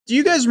Do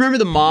you guys remember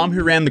the mom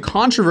who ran the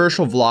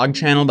controversial vlog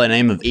channel by the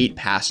name of 8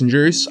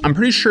 Passengers? I'm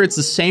pretty sure it's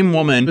the same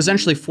woman who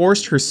essentially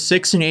forced her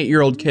 6 and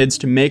 8-year-old kids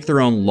to make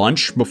their own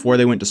lunch before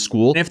they went to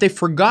school. And if they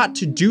forgot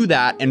to do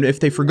that, and if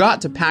they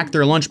forgot to pack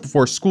their lunch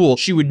before school,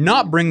 she would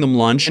not bring them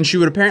lunch, and she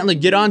would apparently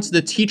get on to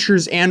the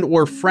teachers and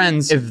or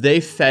friends if they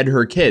fed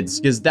her kids,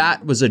 because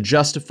that was a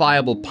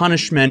justifiable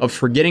punishment of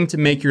forgetting to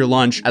make your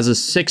lunch as a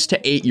 6 to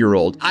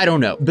 8-year-old. I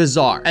don't know.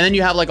 Bizarre. And then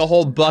you have like a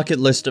whole bucket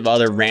list of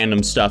other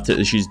random stuff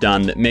that she's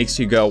done that makes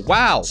you go,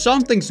 wow,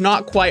 something's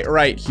not quite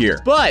right here.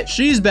 But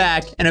she's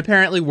back and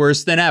apparently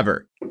worse than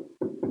ever.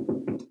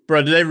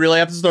 Bro, do they really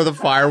have to start the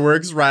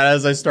fireworks right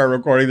as I start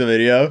recording the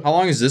video? How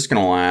long is this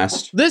gonna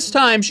last? This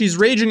time, she's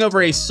raging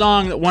over a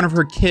song that one of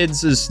her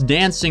kids is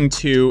dancing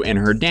to in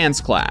her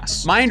dance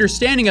class. My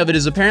understanding of it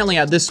is apparently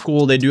at this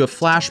school, they do a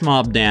flash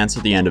mob dance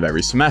at the end of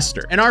every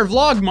semester. And our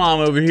vlog mom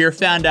over here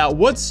found out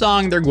what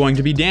song they're going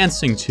to be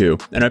dancing to.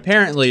 And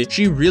apparently,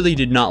 she really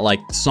did not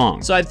like the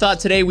song. So I thought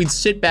today we'd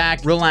sit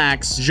back,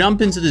 relax,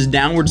 jump into this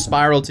downward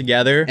spiral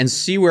together, and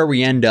see where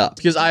we end up.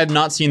 Because I have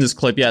not seen this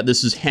clip yet.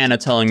 This is Hannah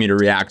telling me to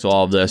react to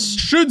all of this.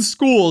 Should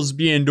schools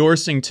be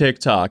endorsing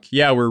TikTok?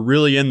 Yeah, we're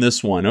really in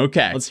this one.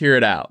 Okay, let's hear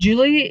it out.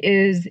 Julie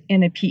is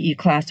in a PE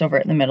class over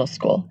at the middle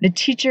school. The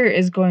teacher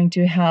is going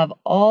to have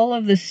all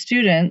of the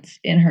students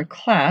in her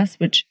class,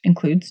 which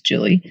includes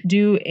Julie,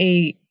 do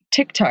a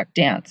TikTok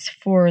dance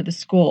for the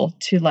school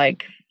to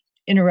like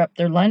interrupt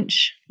their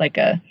lunch, like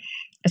a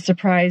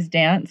surprise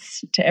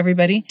dance to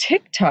everybody.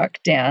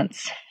 TikTok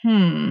dance.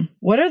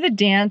 What are the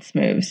dance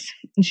moves?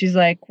 And she's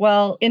like,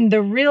 well, in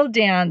the real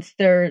dance,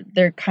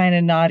 they're kind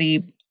of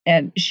naughty.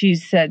 And she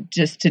said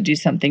just to do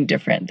something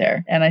different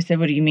there. And I said,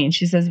 what do you mean?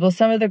 She says, well,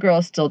 some of the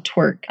girls still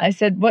twerk. I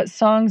said, what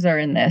songs are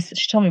in this?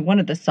 She told me one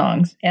of the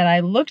songs. And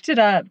I looked it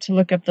up to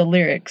look up the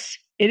lyrics.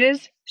 It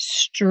is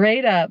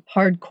straight up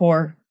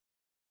hardcore.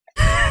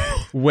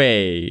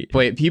 Wait,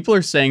 people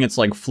are saying it's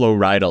like Flo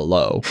Rida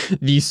low.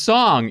 The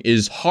song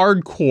is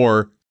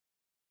hardcore.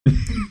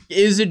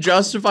 Is it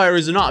justified or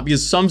is it not?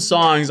 Because some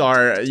songs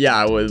are,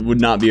 yeah,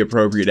 would not be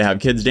appropriate to have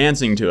kids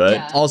dancing to it.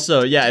 Yeah.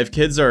 Also, yeah, if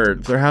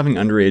they're having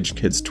underage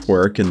kids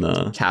twerk in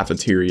the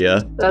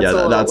cafeteria,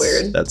 that's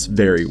weird. That's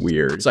very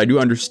weird. So I do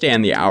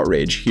understand the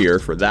outrage here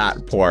for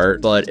that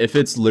part, but if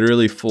it's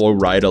literally Flo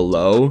Rida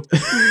low,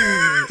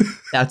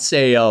 that's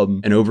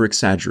an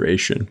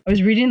over-exaggeration. I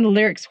was reading the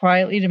lyrics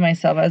quietly to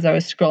myself as I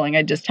was scrolling.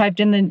 I just typed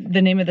in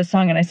the name of the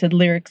song and I said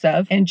lyrics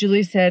of. And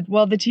Julie said,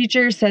 well, the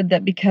teacher said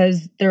that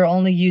because they're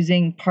only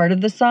using part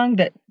of the song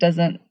that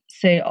doesn't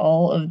say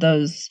all of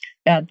those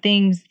bad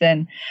things,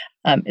 then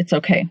it's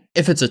okay.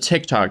 If it's a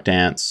TikTok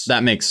dance,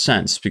 that makes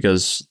sense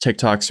because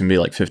TikToks can be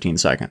like 15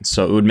 seconds.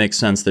 So it would make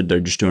sense that they're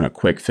just doing a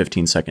quick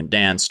 15-second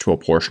dance to a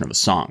portion of a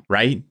song,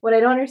 right? What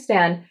I don't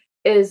understand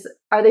is,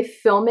 are they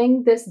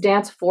filming this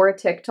dance for a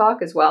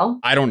TikTok as well?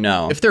 I don't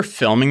know. If they're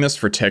filming this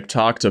for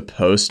TikTok to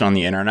post on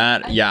the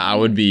internet, yeah, I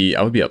would be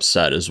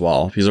upset as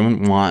well because I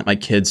wouldn't want my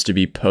kids to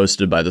be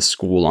posted by the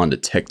school onto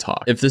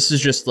TikTok. If this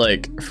is just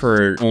like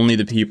for only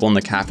the people in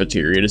the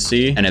cafeteria to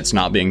see and it's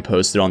not being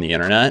posted on the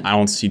internet, I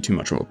don't see too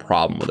much of a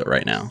problem with it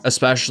right now,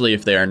 especially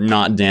if they are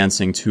not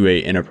dancing to a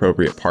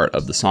inappropriate part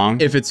of the song.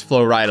 If it's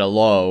Flo Rida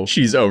low,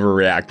 she's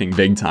overreacting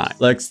big time.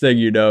 Next thing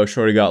you know,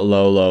 shorty got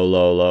low, low,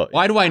 low, low.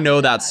 Why do I know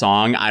that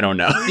song? I don't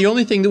know. The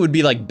only thing that would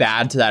be like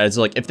bad to that is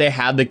like if they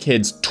had the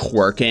kids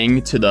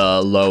twerking to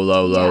the low,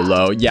 low, low,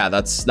 low. Yeah,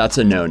 that's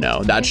a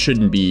no-no. That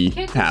shouldn't be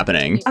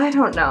happening. I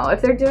don't know.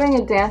 If they're doing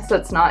a dance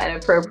that's not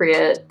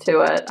inappropriate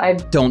to it, I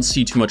don't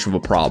see too much of a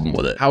problem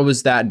with it. How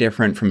is that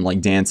different from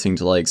like dancing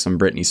to like some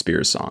Britney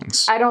Spears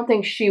songs? I don't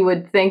think she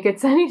would think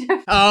it's any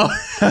different. Oh,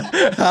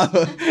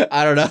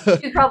 I don't know.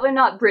 She's probably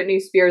not Britney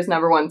Spears'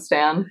 #1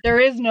 stan. There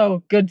is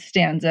no good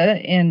stanza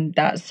in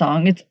that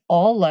song. It's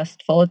all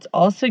lustful. It's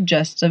all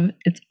suggestive.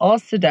 It's all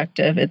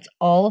seductive. It's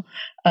all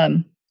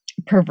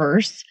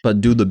perverse. But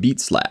do the beat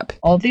slap.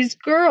 All these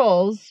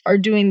girls are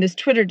doing this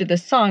Twitter to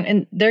this song,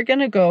 and they're going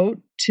to go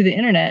to the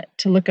internet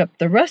to look up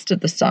the rest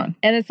of the song.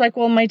 And it's like,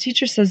 well, my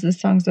teacher says this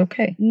song's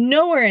okay.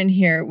 Nowhere in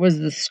here was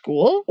the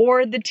school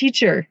or the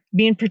teacher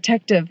being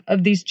protective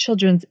of these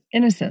children's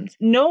innocence.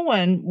 No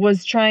one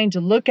was trying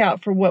to look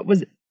out for what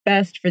was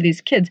best for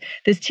these kids.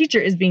 This teacher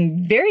is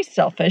being very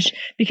selfish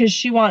because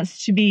she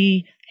wants to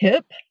be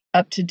hip,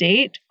 up to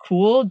date,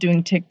 cool,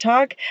 doing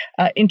TikTok,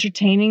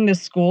 entertaining the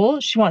school.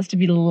 She wants to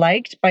be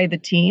liked by the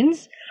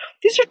teens.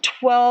 These are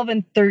 12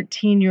 and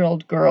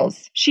 13-year-old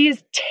girls. She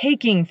is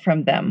taking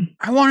from them.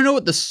 I want to know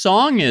what the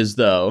song is,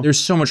 though.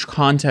 There's so much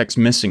context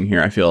missing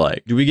here, I feel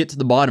like. Do we get to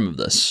the bottom of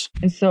this?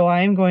 And so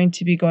I am going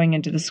to be going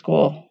into the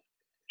school.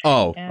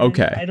 Oh,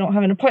 okay. I don't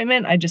have an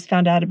appointment. I just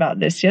found out about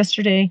this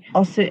yesterday.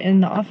 I'll sit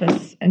in the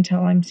office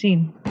until I'm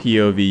seen.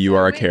 POV, you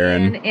are a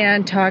Karen.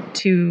 And talk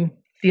to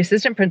the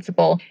assistant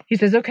principal. He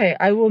says, okay,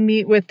 I will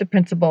meet with the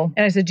principal.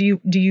 And I said, do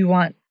you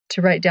want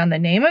to write down the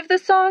name of the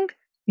song?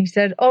 He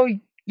said, oh,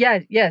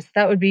 Yes,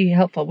 that would be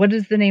helpful. What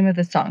is the name of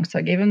the song? So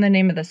I gave him the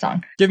name of the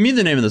song. Give me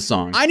the name of the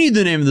song. I need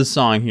the name of the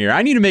song here.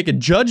 I need to make a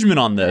judgment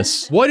on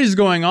this. What is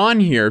going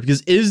on here?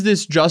 Because is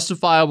this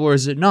justifiable or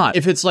is it not?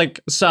 If it's like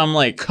some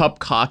like Cup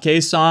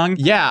Kake song,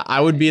 yeah,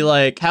 I would be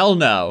like, hell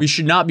no. We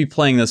should not be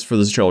playing this for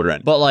the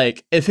children. But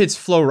like, if it's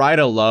Flo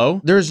Rida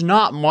Low, there's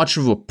not much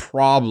of a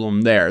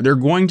problem there. They're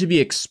going to be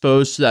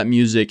exposed to that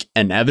music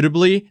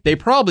inevitably. They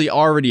probably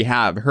already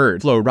have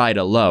heard Flo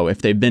Rida Low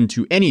if they've been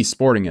to any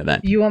sporting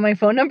event. You want my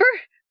phone number?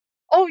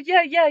 Oh,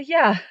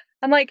 yeah.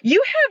 I'm like,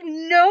 you have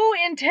no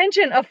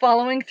intention of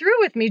following through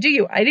with me, do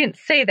you? I didn't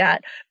say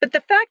that. But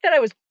the fact that I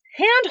was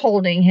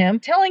hand-holding him,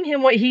 telling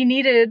him what he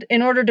needed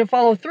in order to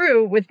follow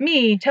through with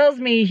me, tells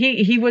me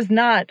he was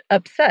not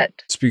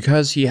upset. It's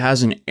because he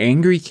has an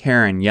angry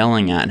Karen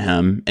yelling at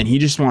him, and he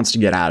just wants to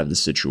get out of the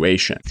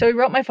situation. So he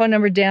wrote my phone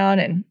number down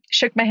and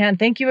shook my hand.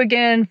 Thank you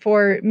again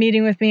for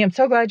meeting with me. I'm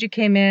so glad you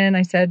came in.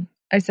 I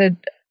said,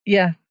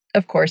 yeah,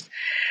 of course.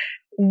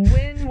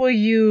 When will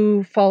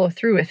you follow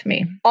through with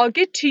me? I'll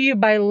get to you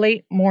by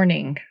late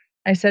morning.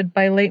 I said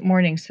by late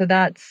morning. So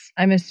that's,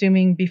 I'm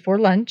assuming, before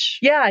lunch.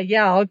 Yeah,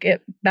 I'll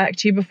get back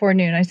to you before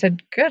noon. I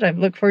said, good. I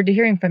look forward to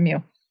hearing from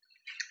you.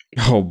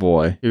 Oh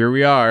boy, here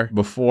we are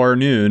before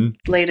noon.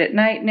 Late at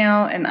night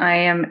now, and I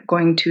am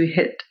going to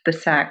hit the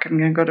sack. I'm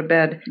going to go to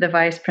bed. The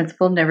vice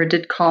principal never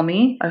did call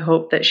me. I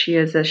hope that she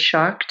is as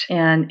shocked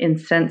and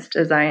incensed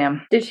as I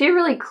am. Did she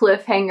really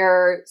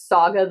cliffhanger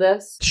saga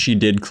this? She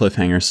did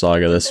cliffhanger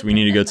saga this. We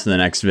need to go to the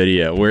next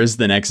video. Where's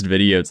the next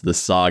video to the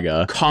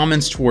saga?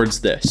 Comments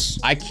towards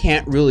this. I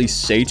can't really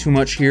say too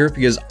much here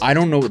because I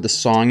don't know what the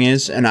song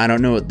is and I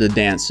don't know what the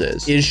dance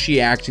is. Is she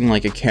acting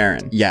like a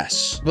Karen?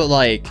 Yes. But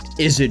like,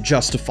 is it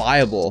justifiable?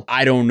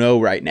 I don't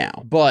know right now,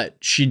 but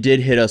she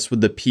did hit us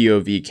with the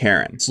POV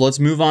Karen. So let's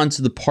move on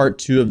to the part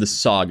 2 of the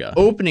saga.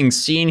 Opening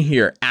scene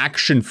here,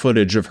 action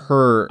footage of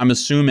her, I'm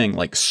assuming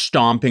like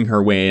stomping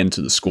her way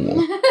into the school.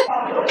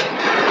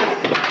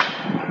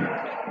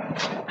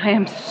 I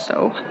am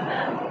so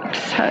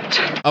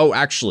upset. Oh,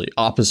 actually,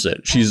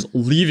 opposite. She's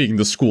leaving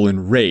the school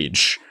in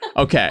rage.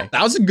 Okay,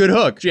 that was a good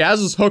hook. She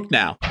has us hooked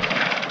now.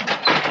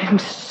 I'm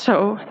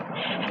so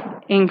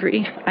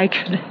angry. I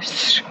could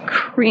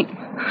scream.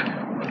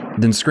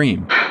 Then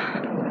scream.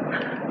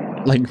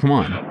 Like, come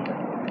on.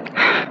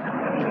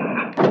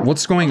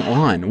 What's going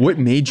on? What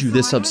made you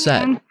this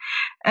upset?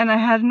 And I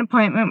had an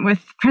appointment with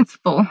the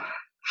principal.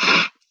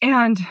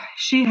 And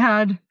she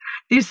had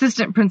the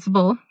assistant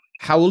principal.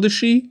 How old is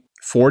she?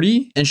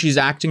 40? And she's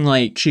acting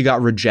like she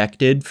got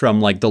rejected from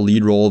like the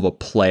lead role of a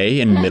play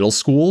in middle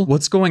school.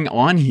 What's going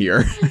on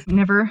here?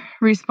 Never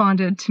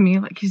responded to me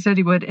like he said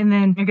he would. And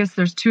then I guess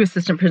there's 2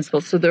 assistant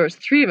principals. So there was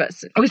 3 of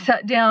us. We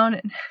sat down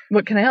and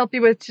what can I help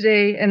you with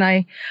today? And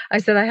I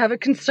said, I have a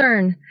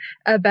concern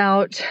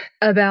about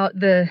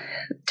the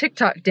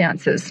TikTok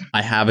dances.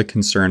 I have a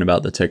concern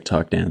about the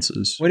TikTok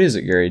dances. What is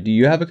it, Gary? Do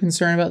you have a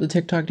concern about the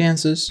TikTok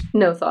dances?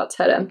 No thoughts,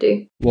 head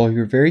empty. Well,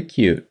 you're very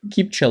cute.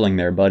 Keep chilling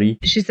there, buddy.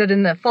 She said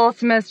in the fall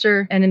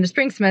semester and in the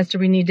spring semester,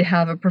 we need to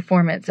have a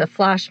performance. A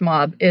flash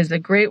mob is a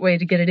great way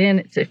to get it in.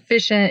 It's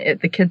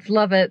efficient. The kids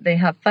love it. They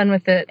have fun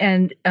with it.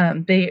 And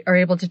they are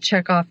able to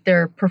check off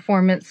their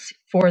performance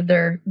for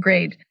their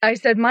grade. I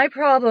said, my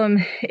problem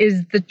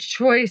is the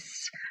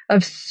choice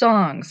of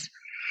songs.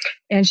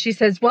 And she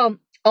says, well,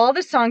 all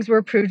the songs were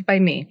approved by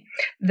me.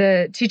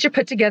 The teacher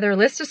put together a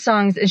list of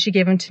songs and she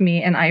gave them to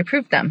me and I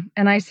approved them.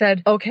 And I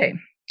said, okay,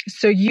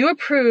 so you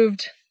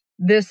approved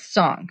this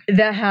song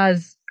that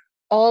has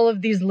all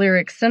of these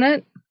lyrics in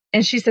it.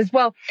 And she says,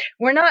 well,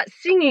 we're not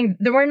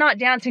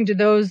dancing to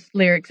those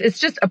lyrics. It's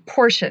just a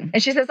portion.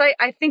 And she says,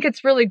 I think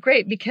it's really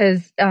great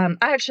because I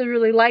actually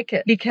really like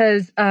it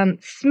because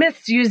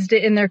Smiths used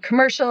it in their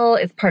commercial.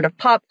 It's part of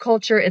pop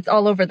culture. It's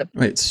all over the...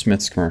 Wait,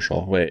 Smiths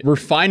commercial. Wait, we're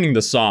finding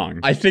the song.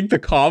 I think the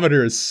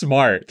commenter is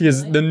smart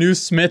because the new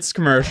Smiths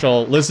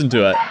commercial, listen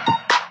to it.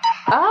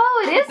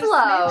 Oh, it is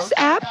low. This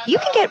app, you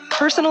can get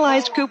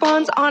personalized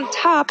coupons on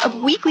top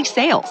of weekly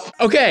sales.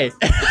 Okay.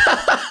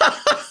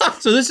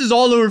 So this is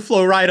all over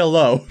Flo Rida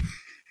Low.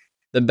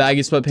 The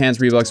baggy sweatpants,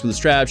 Reeboks with a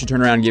strap. She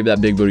turned around and gave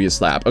that big booty a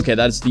slap. Okay,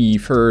 that's the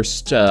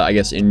first, I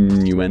guess,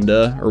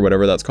 innuendo or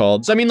whatever that's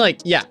called. So, I mean, like,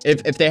 yeah,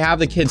 if they have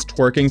the kids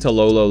twerking to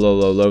low, low, low,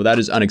 low, low, that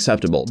is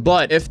unacceptable.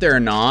 But if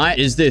they're not,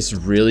 is this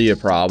really a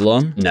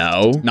problem?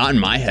 No, not in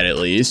my head, at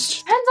least.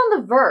 Depends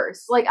on the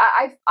verse. Like,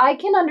 I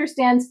can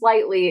understand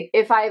slightly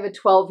if I have a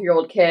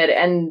 12-year-old kid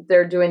and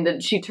they're doing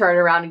she turned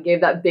around and gave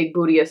that big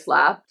booty a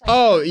slap.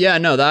 Oh, yeah,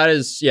 no, that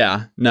is,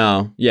 yeah,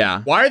 no,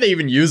 yeah. Why are they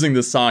even using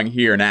this song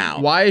here now?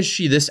 Why is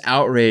she this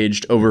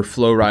outraged over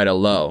Flo Rida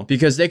Low?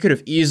 Because they could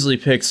have easily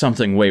picked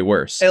something way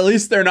worse. At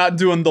least they're not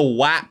doing the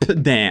WAP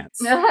dance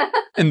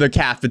in the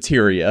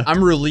cafeteria.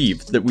 I'm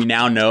relieved that we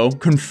now know,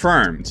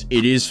 confirmed,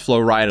 it is Flo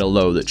Rida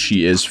Low that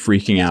she is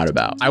freaking out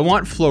about. I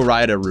want Flo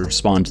Rida to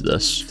respond to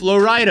this. Flo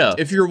Rida,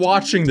 if you're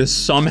watching this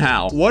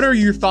somehow, what are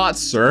your thoughts,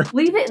 sir?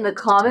 Leave it in the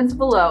comments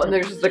below, and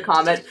there's just a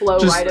comment, Flo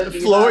Rida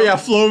Vivo.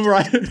 Flo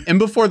Rida. And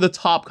before the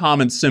top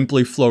comment,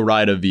 simply Flo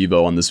Rida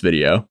Vivo on this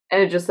video.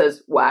 And it just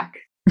says, whack.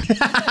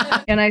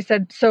 And I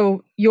said,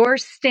 so your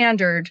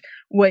standard,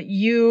 what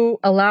you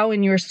allow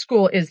in your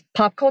school is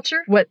pop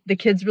culture, what the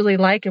kids really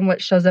like and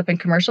what shows up in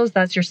commercials.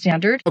 That's your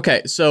standard.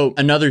 Okay, so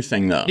another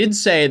thing though, did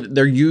say that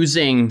they're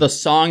using the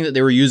song that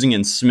they were using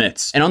in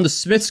Smiths. And on the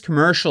Smiths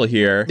commercial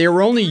here, they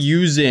were only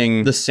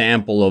using the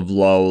sample of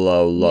low,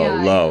 low, low,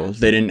 low. Yeah.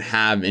 They didn't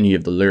have any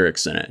of the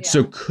lyrics in it. Yeah.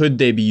 So could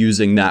they be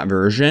using that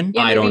version?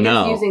 Yeah, I don't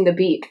know. Using the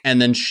beat.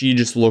 And then she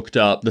just looked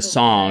up the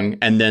song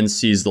and then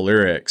sees the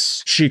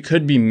lyrics. She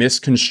could be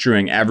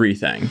misconstruing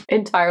everything.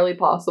 Entirely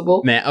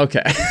possible. Man,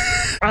 okay.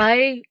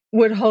 I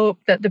would hope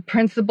that the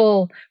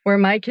principal where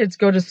my kids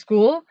go to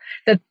school,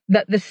 that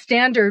the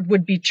standard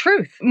would be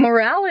truth,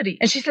 morality.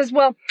 And she says,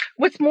 well,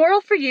 what's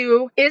moral for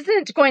you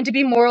isn't going to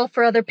be moral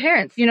for other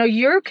parents. You know,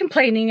 you're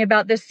complaining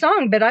about this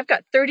song, but I've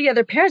got 30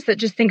 other parents that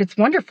just think it's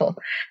wonderful.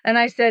 And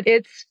I said,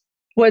 it's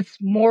what's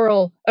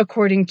moral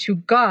according to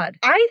God.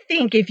 I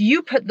think if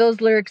you put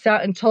those lyrics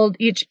out and told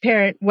each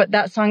parent what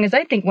that song is,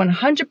 I think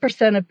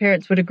 100% of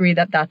parents would agree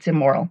that that's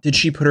immoral. Did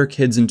she put her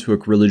kids into a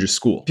religious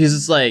school? Because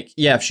it's like,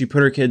 yeah, if she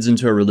put her kids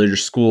into a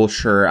religious school,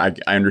 sure, I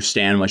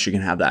understand why she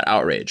can have that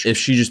outrage. If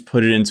she just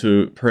put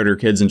her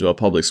kids into a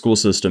public school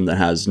system that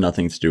has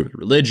nothing to do with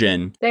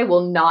religion, they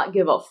will not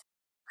give a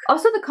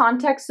Also, the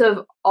context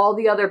of all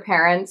the other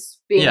parents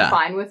being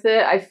fine with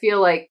it, I feel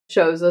like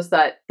shows us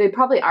that they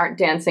probably aren't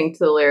dancing to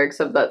the lyrics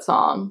of that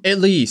song. At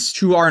least,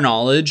 to our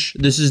knowledge,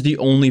 this is the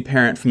only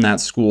parent from that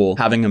school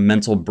having a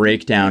mental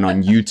breakdown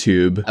on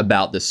YouTube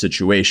about this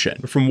situation.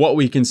 But from what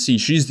we can see,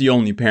 she's the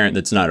only parent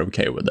that's not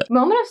okay with it.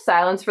 Moment of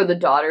silence for the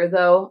daughter,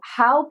 though.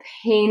 How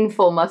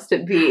painful must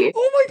it be?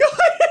 Oh my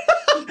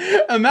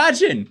God!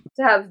 Imagine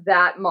to have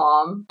that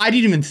mom. I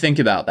didn't even think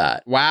about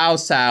that. Wow,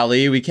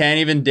 Sally, we can't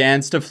even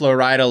dance to Flo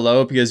Rida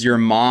Low because your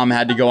mom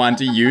had to go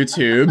onto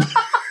YouTube.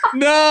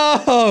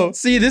 No!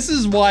 See, this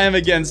is why I'm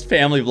against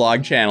family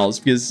vlog channels,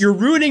 because you're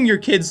ruining your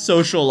kid's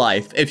social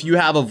life if you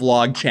have a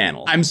vlog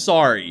channel. I'm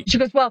sorry. She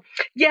goes, well,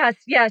 yes,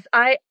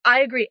 I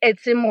agree.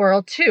 It's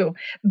immoral too.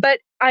 But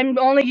I'm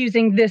only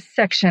using this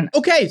section.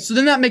 Okay, so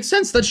then that makes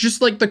sense. That's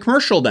just like the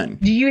commercial then.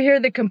 Do you hear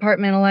the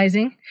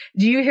compartmentalizing?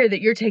 Do you hear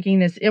that you're taking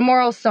this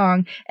immoral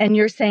song and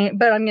you're saying,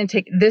 but I'm going to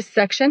take this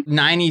section?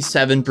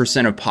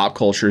 97% of pop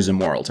culture is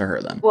immoral to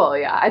her then. Well,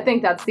 yeah, I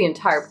think that's the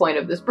entire point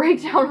of this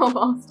breakdown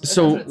almost.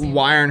 So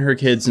why aren't her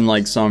kids in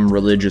like some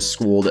religious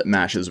school that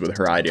matches with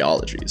her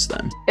ideologies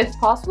then? It's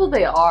possible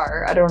they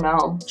are. I don't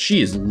know.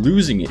 She is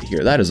losing it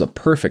here. That is a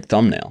perfect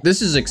thumbnail.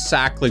 This is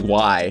exactly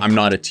why I'm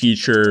not a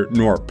teacher,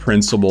 nor a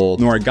principal,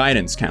 nor a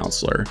guidance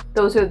counselor.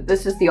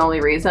 This is the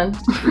only reason.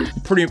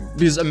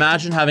 Because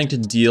imagine having to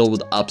deal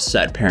with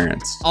upset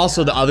parents.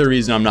 Also, the other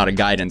reason I'm not a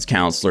guidance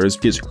counselor is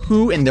because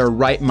who in their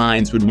right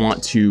minds would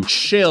want to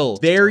shill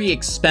very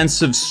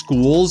expensive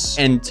schools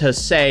and to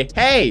say,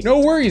 hey, no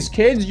worries,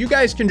 kids, you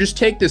guys can just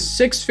take this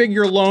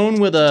 6-figure loan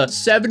with a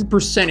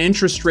 7%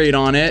 interest rate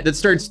on it that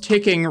starts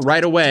ticking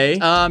right away.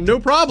 No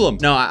problem.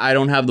 No, I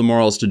don't have the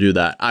morals to do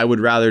that. I would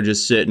rather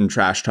just sit and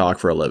trash talk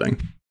for a living.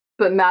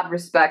 But mad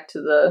respect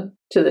to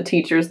the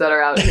teachers that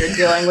are out here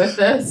dealing with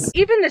this.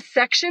 Even the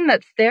section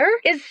that's there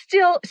is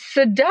still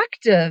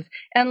seductive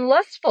and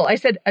lustful. I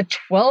said a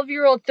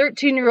 12-year-old,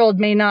 13-year-old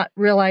may not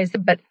realize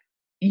it, but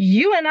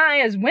you and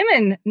I as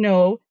women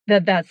know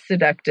that that's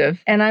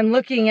seductive. And I'm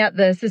looking at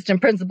the assistant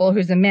principal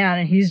who's a man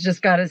and he's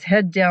just got his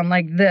head down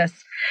like this.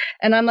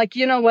 And I'm like,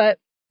 you know what?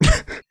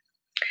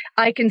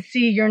 I can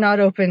see you're not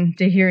open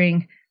to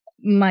hearing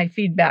my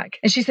feedback.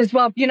 And she says,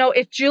 well, you know,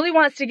 if Julie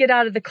wants to get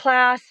out of the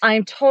class,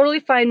 I'm totally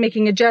fine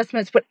making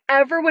adjustments.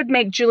 Whatever would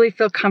make Julie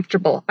feel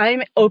comfortable,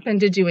 I'm open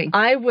to doing.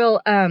 I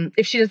will,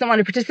 if she doesn't want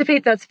to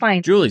participate, that's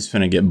fine. Julie's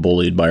finna get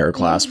bullied by her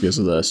class because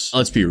of this.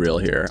 Let's be real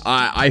here.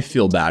 I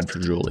feel bad for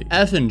Julie.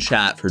 Effing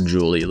chat for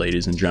Julie,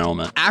 ladies and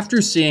gentlemen.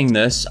 After seeing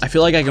this, I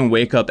feel like I can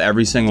wake up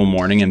every single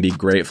morning and be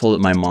grateful that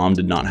my mom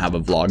did not have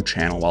a vlog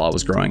channel while I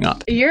was growing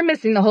up. You're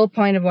missing the whole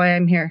point of why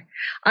I'm here.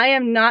 I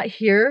am not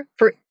here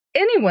for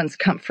anyone's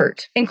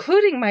comfort,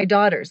 including my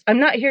daughter's. I'm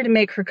not here to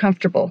make her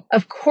comfortable.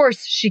 Of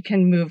course she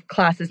can move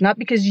classes, not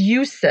because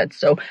you said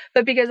so,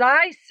 but because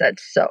I said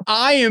so.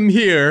 I am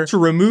here to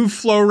remove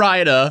Flo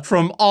Rida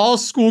from all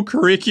school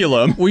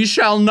curriculum. We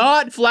shall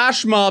not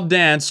flash mob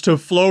dance to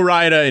Flo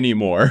Rida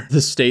anymore.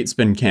 The state's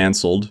been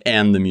canceled,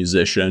 and the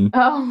musician.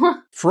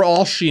 Oh. For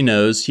all she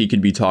knows, he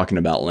could be talking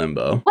about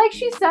Limbo. Like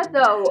she said,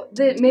 though,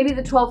 that maybe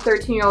the 12,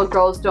 13-year-old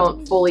girls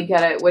don't fully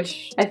get it,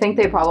 which I think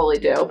they probably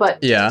do,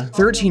 but... Yeah,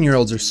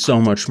 13-year-olds are so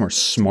much more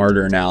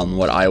smarter now than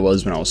what I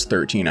was when I was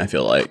 13, I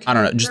feel like. I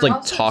don't know, just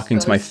like talking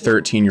to my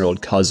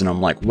 13-year-old cousin,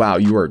 I'm like, wow,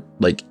 you are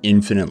like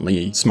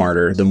infinitely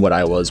smarter than what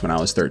I was when I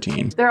was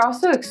 13. They're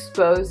also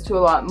exposed to a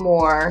lot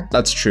more.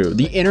 That's true.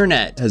 The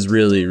internet has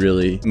really,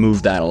 really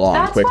moved that along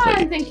quickly. That's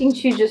why I'm thinking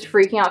she's just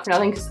freaking out for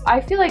nothing, because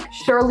I feel like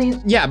surely...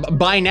 Yeah,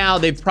 by now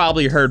they've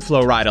probably heard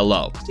Flo Rida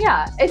Low.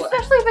 Yeah,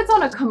 especially if it's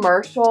on a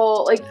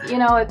commercial. Like, you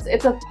know,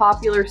 it's a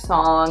popular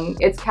song.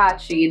 It's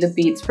catchy. The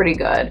beat's pretty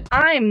good.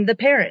 I'm the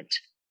parent.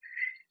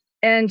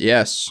 And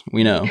yes,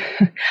 we know.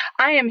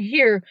 I am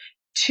here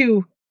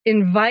to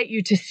invite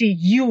you to see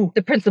you,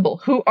 the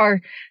principal, who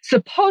are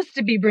supposed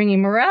to be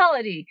bringing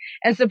morality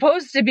and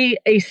supposed to be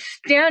a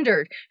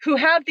standard, who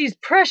have these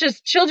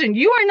precious children.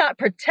 You are not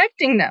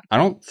protecting them. I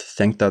don't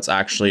think that's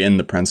actually in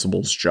the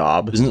principal's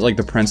job. Isn't it like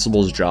the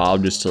principal's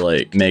job just to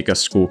like make a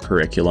school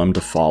curriculum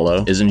to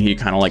follow? Isn't he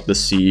kind of like the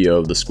CEO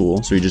of the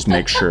school? So he just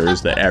makes sure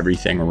that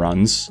everything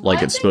runs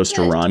like it's supposed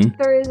to run.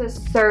 There is a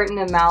certain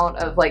amount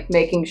of like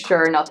making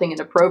sure nothing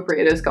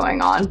inappropriate is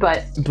going on,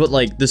 but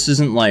like this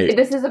isn't like,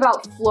 this is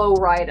about Flo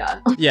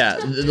Rida. Yeah,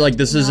 like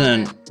this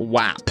isn't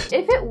WAP.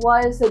 If it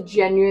was a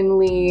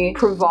genuinely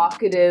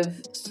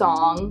provocative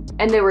song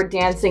and they were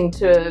dancing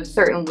to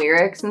certain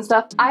lyrics and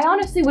stuff, I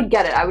honestly would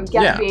get it. I would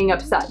get being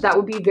upset. That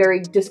would be very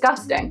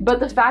disgusting. But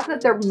the fact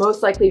that they're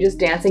most likely just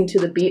dancing to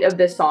the beat of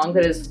this song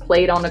that is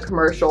played on a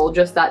commercial,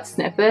 just that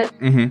snippet,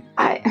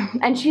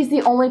 and she's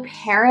the only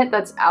parent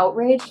that's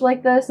outraged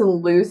like this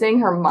and losing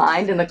her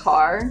mind in the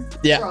car.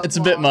 Yeah, it's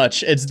a bit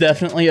much. It's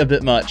definitely a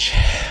bit much.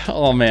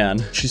 Oh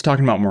man. She's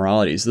talking about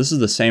moralities. This is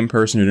the same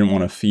person who didn't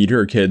want to feed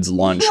her kids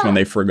lunch when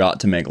they forgot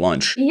to make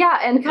lunch. Yeah,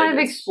 and kind of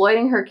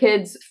exploiting her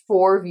kids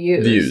for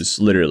views. Views,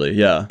 literally,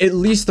 yeah. At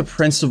least the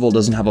principal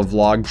doesn't have a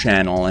vlog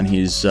channel and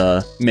he's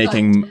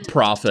making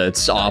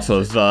profits off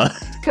of...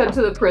 Cut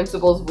to the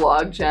principal's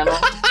vlog channel.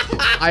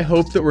 I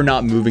hope that we're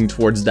not moving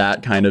towards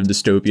that kind of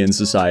dystopian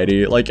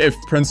society. Like, if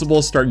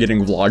principals start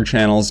getting vlog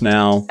channels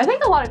now... I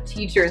think a lot of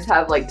teachers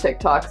have, like,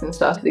 TikToks and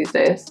stuff these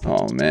days.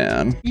 Oh,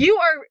 man. You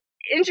are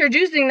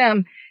introducing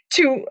them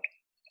to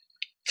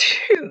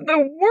the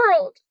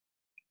world,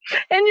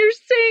 and you're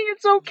saying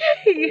it's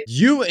okay.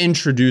 You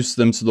introduced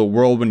them to the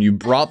world when you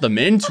brought them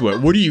into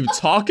it. What are you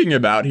talking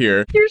about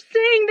here? You're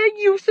saying that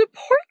you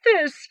support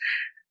this.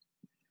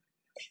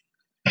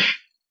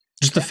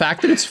 Just the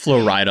fact that it's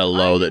Flo Rida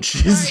Low that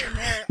she's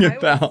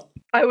about.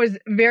 I was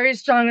very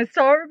strong and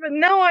sour, but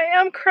now I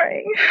am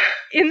crying.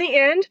 In the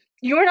end,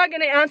 you're not going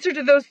to answer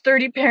to those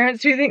 30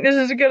 parents who think this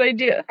is a good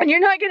idea. And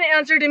you're not going to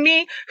answer to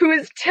me who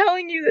is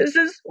telling you this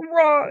is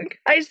wrong.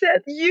 I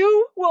said,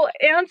 you will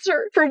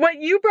answer for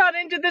what you brought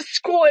into this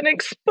school and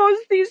expose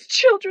these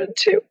children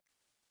to.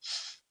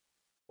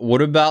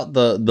 What about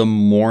the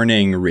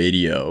morning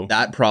radio?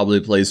 That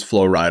probably plays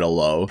Flo Rida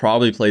Low.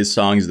 Probably plays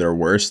songs that are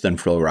worse than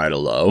Flo Rida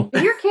Low.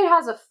 If your kid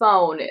has a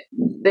phone,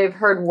 they've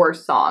heard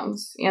worse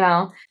songs, you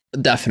know?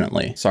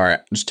 Definitely. Sorry, I'm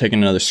just taking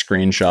another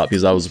screenshot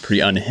because that was a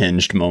pretty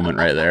unhinged moment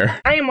right there.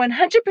 I am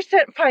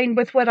 100% fine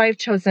with what I've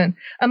chosen.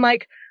 I'm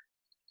like,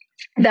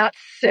 that's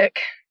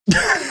sick.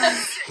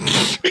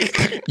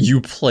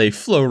 You play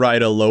Flo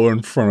Rida Low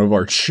in front of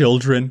our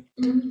children?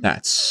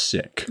 That's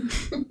sick.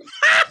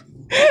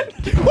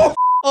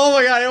 Oh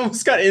my god, I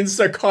almost got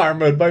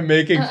insta-karma'd by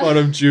making fun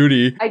of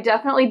Judy. I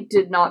definitely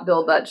did not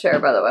build that chair,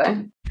 by the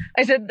way.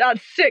 I said,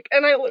 that's sick.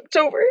 And I looked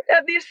over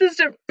at the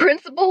assistant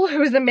principal,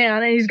 who's a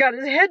man, and he's got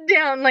his head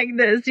down like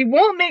this. He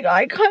won't make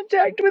eye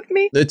contact with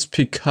me. It's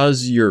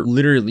because you're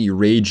literally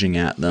raging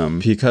at them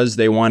because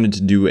they wanted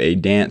to do a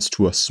dance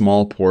to a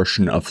small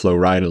portion of Flo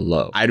Rida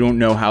Low. I don't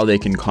know how they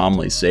can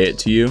calmly say it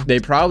to you. They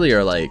probably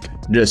are like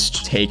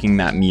just taking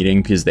that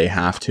meeting because they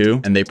have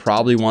to, and they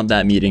probably want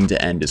that meeting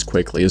to end as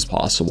quickly as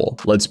possible.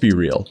 Let's be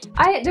real.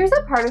 There's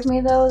a part of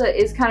me though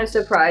that is kind of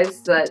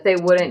surprised that they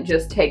wouldn't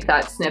just take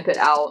that snippet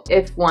out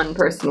if one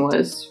person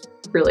was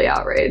really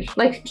outraged.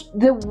 Like,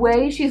 the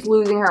way she's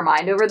losing her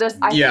mind over this,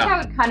 I think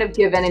I would kind of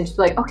give in and just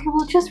be like, okay,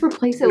 well, just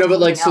replace it with but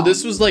like, something so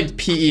this was like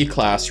PE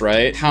class,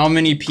 right? How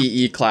many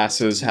PE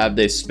classes have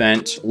they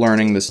spent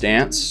learning this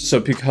dance? So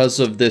because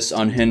of this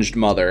unhinged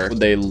mother, would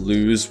they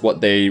lose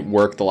what they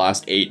worked the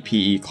last 8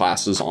 PE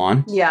classes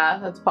on? Yeah,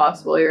 that's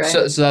possible, you're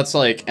right. So that's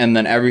like, and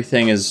then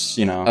everything is,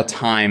 you know, a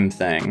time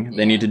thing.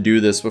 They need to do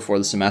this before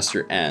the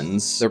semester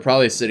ends. They're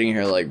probably sitting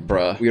here like,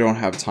 bruh, we don't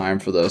have time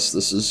for this.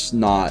 This is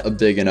not a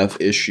big enough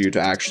issue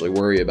to actually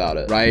worry about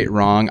it. Right,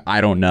 wrong,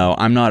 I don't know.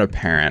 I'm not a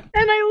parent.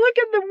 And I look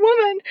at the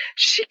woman,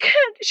 she couldn't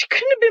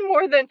have been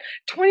more than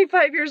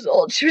 25 years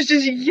old. She was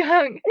just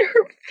young. And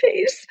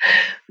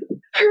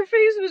her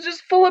face was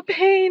just full of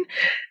pain.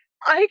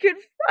 I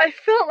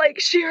felt like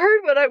she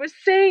heard what I was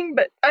saying,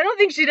 but I don't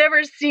think she'd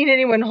ever seen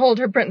anyone hold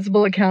her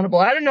principal accountable.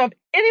 I don't know if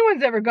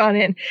anyone's ever gone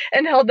in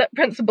and held that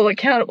principal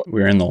accountable.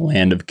 We're in the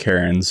land of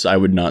Karens. I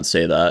would not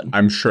say that.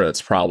 I'm sure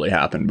that's probably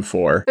happened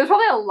before. There's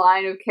probably a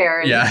line of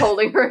Karens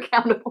holding her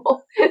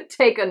accountable.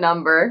 Take a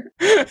number.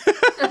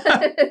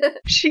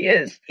 She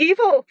is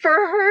evil. For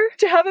her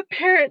to have a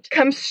parent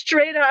come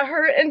straight at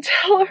her and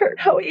tell her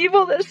how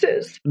evil this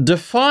is.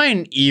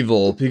 Define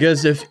evil,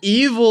 because if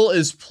evil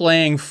is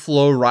playing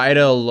Flo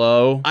Rida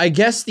Low, I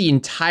guess the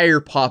entire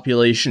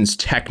population's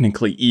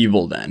technically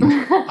evil then.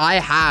 I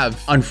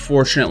have,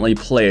 unfortunately,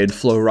 played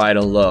Flo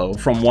Rida Low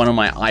from one of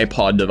my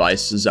iPod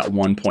devices at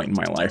one point in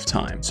my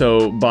lifetime.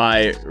 So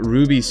by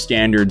Ruby's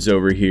standards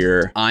over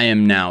here, I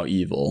am now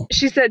evil.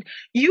 She said,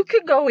 you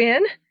could go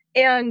in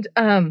and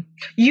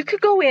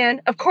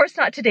of course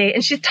not today.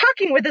 And she's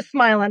talking with a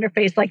smile on her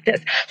face like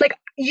this. Like,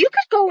 you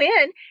could go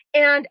in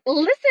and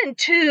listen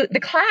to the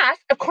class.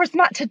 Of course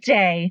not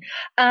today.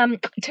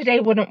 Today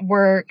wouldn't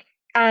work.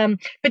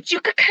 But you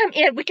could come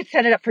in. We could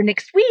set it up for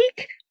next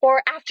week.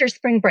 or after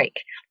spring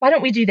break. Why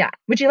don't we do that?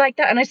 Would you like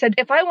that? And I said,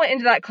 if I went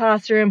into that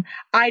classroom,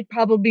 I'd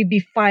probably be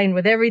fine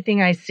with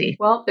everything I see.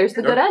 Well, there's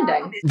the good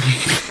ending.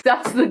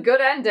 That's the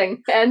good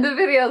ending. End the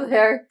video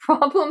there.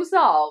 Problem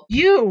solved.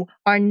 You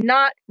are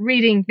not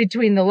reading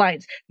between the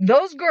lines.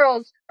 Those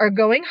girls are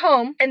going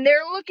home and they're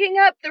looking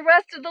up the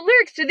rest of the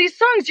lyrics to these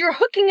songs you're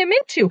hooking them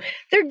into.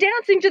 They're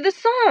dancing to the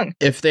song.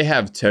 If they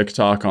have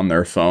TikTok on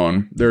their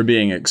phone, they're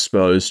being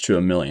exposed to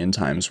 1,000,000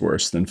 times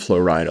worse than Flo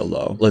Rida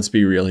low. Let's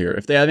be real here.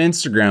 If they have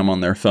Instagram on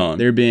their phone,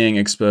 they're being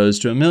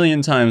exposed to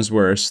 1,000,000 times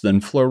worse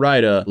than Flo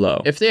Rida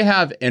low. If they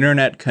have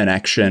internet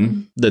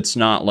connection that's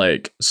not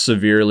like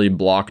severely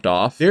blocked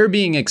off, they're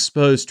being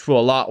exposed to a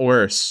lot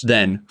worse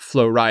than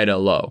Flo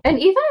Rida low. And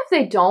even if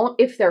they don't,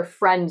 if their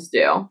friends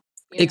do.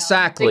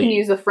 Exactly. They can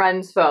use a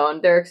friend's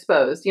phone. They're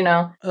exposed,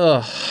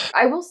 Ugh.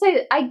 I will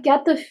say, I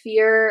get the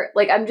fear.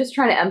 Like, I'm just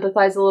trying to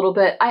empathize a little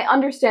bit. I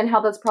understand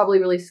how that's probably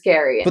really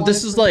scary. But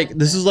this is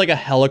like a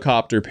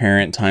helicopter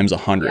parent times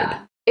 100.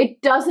 Yeah.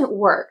 It doesn't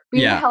work.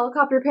 Being a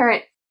helicopter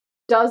parent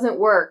doesn't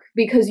work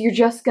because you're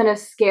just going to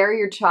scare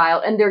your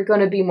child and they're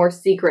going to be more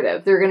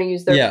secretive. They're going to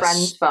use their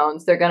friends'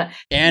 phones. They're going to...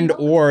 And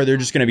or they're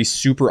just going to be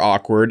super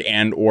awkward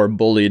and or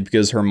bullied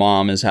because her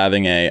mom is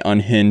having a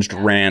unhinged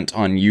rant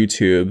on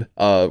YouTube.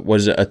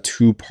 Was it a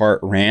 2-part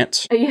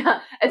rant?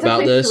 Yeah, it's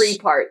actually 3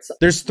 parts.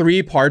 There's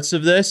 3 parts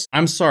of this.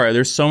 I'm sorry,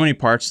 there's so many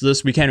parts to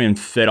this. We can't even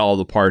fit all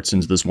the parts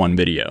into this one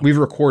video. We've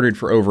recorded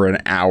for over an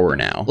hour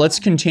now. Let's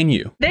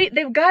continue.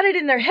 They've got it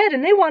in their head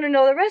and they want to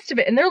know the rest of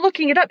it and they're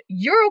looking it up.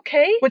 You're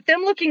okay with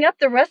them looking up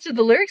the rest of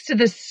the lyrics to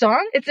this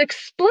song? It's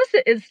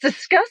explicit. It's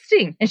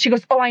disgusting. And she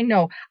goes, oh, I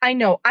know.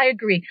 I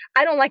agree.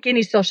 I don't like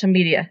any social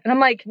media. And I'm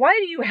like, why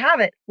do you have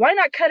it? Why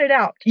not cut it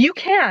out? You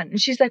can. And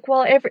she's like,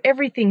 well,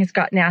 everything has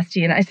got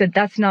nasty. And I said,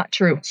 that's not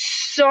true.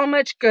 So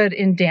much good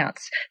in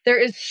dance.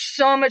 There is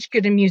so much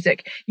good in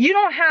music. You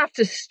don't have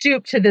to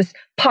stoop to this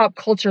pop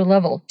culture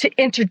level to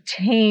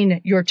entertain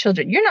your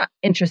children. You're not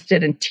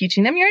interested in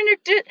teaching them.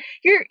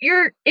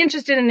 You're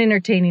interested in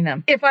entertaining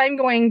them. If I'm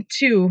going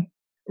to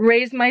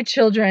raise my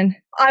children,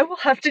 I will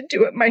have to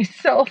do it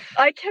myself.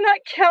 I cannot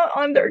count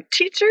on their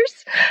teachers.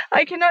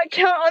 I cannot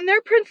count on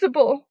their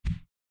principal.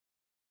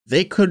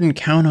 They couldn't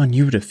count on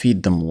you to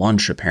feed them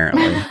lunch,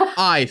 apparently.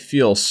 I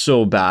feel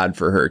so bad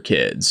for her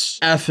kids.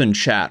 F and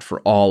chat for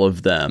all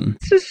of them.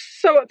 This is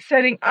so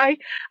upsetting. I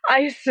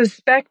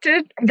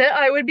suspected that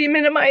I would be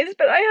minimized,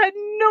 but I had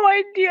no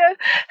idea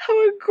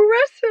how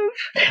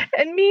aggressive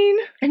and mean.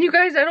 And you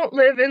guys, I don't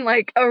live in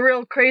like a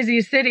real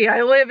crazy city.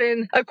 I live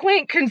in a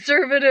quaint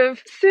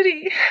conservative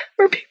city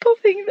where people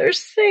think they're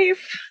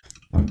safe.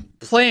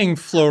 Playing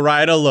Flo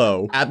Rida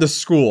low at the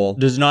school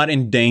does not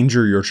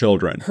endanger your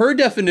children. Her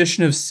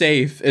definition of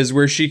safe is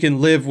where she can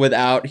live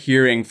without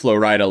hearing Flo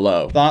Rida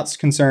low. Thoughts,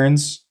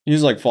 concerns?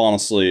 He's like falling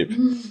asleep.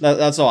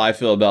 That's how I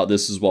feel about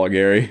this as well,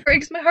 Gary.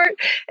 Breaks my heart.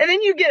 And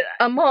then you get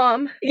a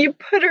mom, you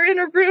put her in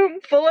a room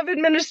full of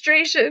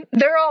administration.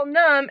 They're all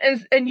numb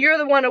and you're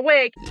the one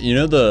awake. You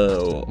know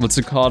the, what's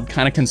it called?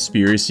 Kind of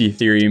conspiracy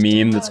theory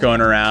meme that's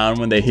going around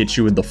when they hit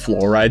you with the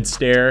fluoride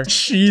stare?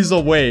 She's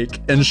awake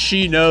and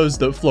she knows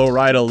that Flo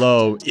Rida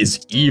low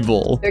is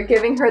evil. They're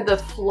giving her the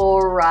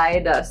Flo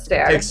Rida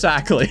stare.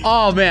 Exactly.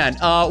 Oh man,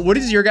 what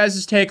is your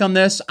guys' take on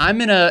this? I'm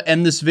gonna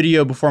end this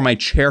video before my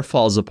chair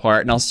falls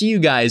apart and I'll see you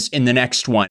guys in the next one.